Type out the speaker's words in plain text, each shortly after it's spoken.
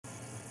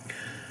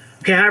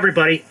Okay, hi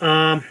everybody.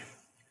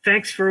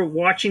 Thanks for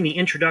watching the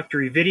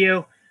introductory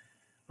video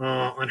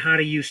on how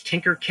to use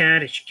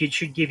Tinkercad. It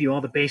should give you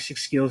all the basic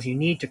skills you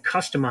need to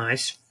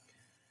customize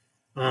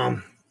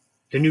the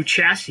new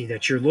chassis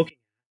that you're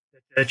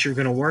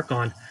going to work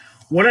on.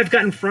 What I've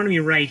got in front of me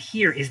right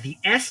here is the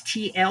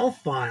STL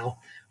file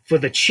for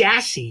the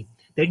chassis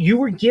that you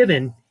were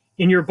given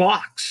in your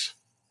box,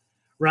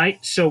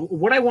 right? So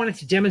what I wanted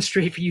to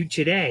demonstrate for you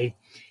today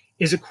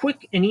is a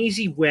quick and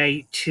easy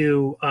way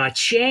to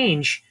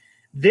change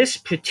this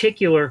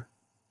particular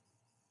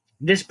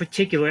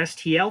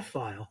STL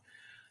file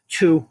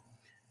to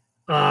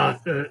uh,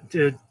 uh,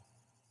 to,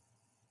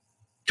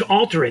 to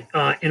alter it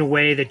in a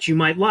way that you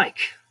might like.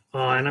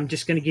 And I'm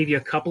just going to give you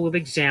a couple of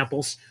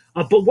examples.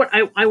 But what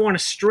I want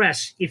to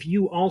stress, if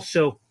you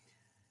also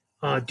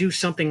do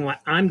something like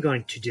I'm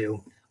going to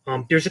do,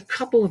 there's a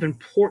couple of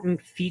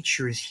important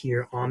features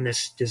here on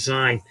this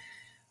design.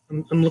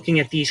 I'm looking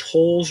at these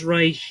holes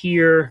right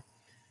here.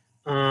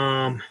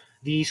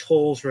 These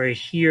holes right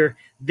here,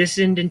 this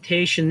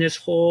indentation, this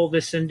hole,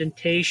 this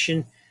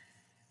indentation.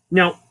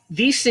 Now,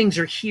 these things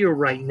are here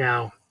right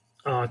now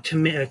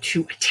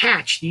to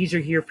attach. These are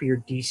here for your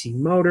DC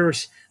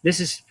motors. This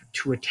is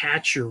to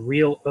attach your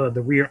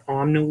the rear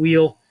omni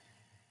wheel.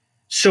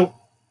 So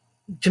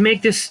to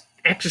make this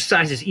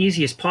exercise as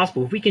easy as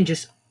possible, if we can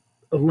just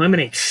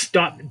eliminate,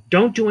 stop,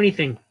 don't do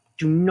anything,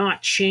 do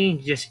not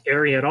change this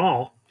area at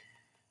all,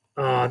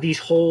 these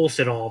holes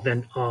at all,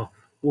 then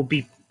we'll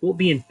be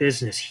in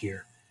business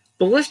here.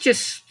 But let's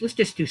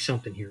just do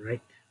something here,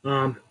 right?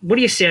 What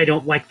do you say? I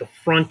don't like the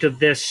front of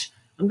this.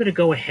 I'm going to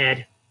go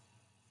ahead.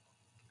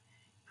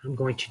 I'm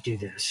going to do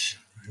this.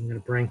 I'm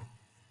going to bring.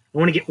 I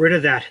want to get rid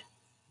of that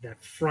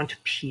front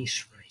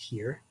piece right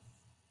here.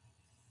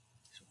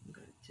 So what I'm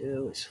going to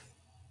do is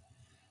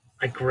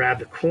I grab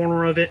the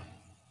corner of it,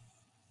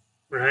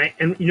 right?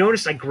 And you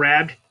notice I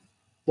grabbed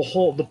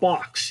the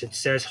box. It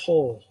says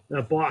hole,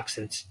 the box.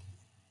 It's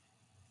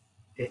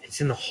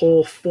in the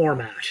whole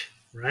format,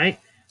 right?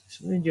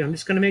 So what I'm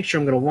just going to make sure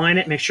I'm going to line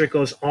it, make sure it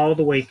goes all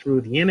the way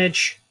through the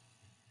image,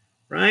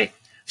 right?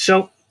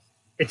 So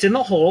it's in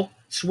the hole.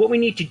 So what we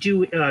need to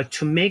do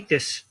to make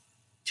this,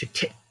 to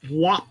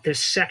lop this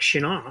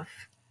section off,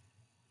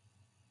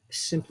 is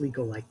simply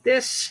go like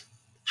this,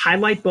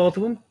 highlight both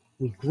of them,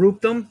 we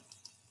group them,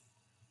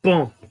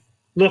 boom.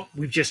 Look,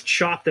 we've just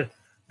chopped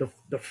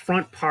the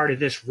front part of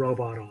this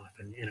robot off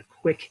in a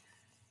quick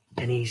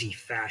and easy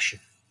fashion.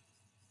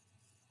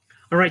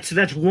 All right, so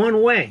that's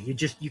one way.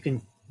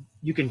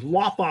 You can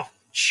lop off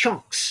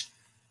chunks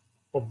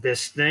of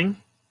this thing.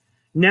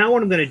 Now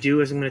what I'm going to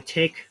do is I'm going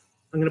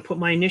to put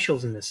my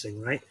initials in this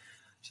thing, right?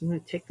 So I'm going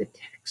to take the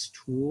text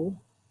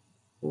tool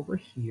over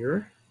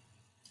here,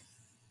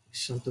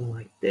 something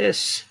like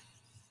this,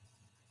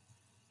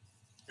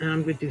 and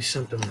I'm going to do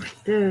something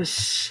like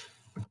this.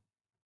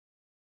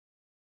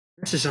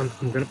 This is I'm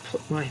going to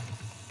put my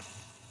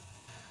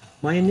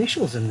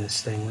initials in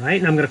this thing, right?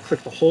 And I'm going to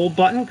click the whole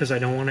button because I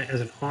don't want it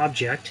as an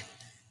object.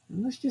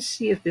 And let's just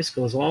see if this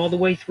goes all the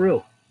way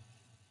through.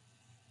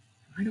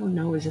 I don't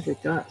know as if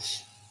it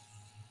does.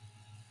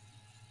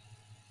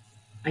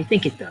 I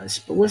think it does,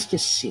 but let's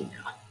just see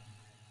now.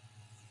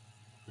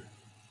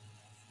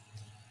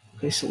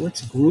 Okay, so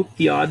let's group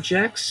the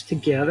objects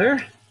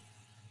together.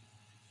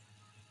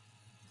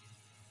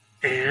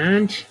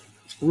 And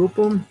let's group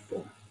them.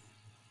 Boom.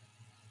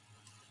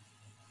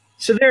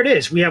 So there it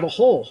is. We have a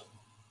hole.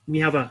 I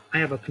have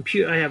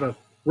a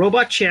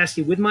robot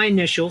chassis with my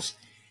initials,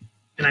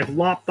 and I've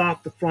lopped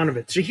off the front of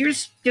it. So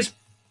here's just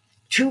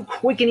two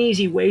quick and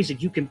easy ways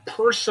that you can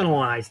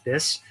personalize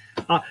this.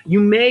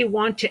 You may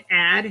want to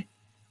add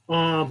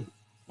a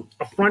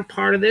front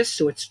part of this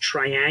so it's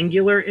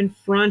triangular in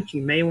front.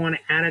 You may want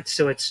to add it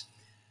so it's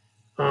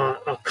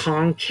a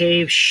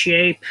concave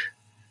shape.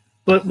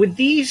 But with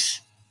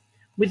these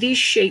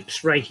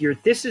shapes right here,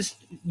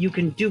 you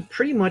can do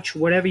pretty much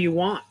whatever you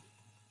want.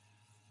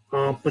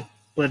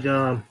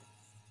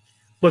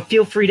 But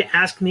feel free to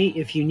ask me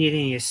if you need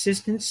any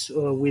assistance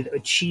with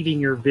achieving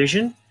your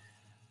vision.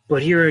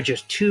 But here are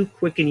just two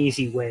quick and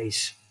easy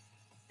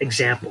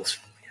examples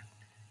for you.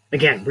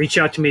 Again, reach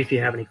out to me if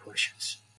you have any questions.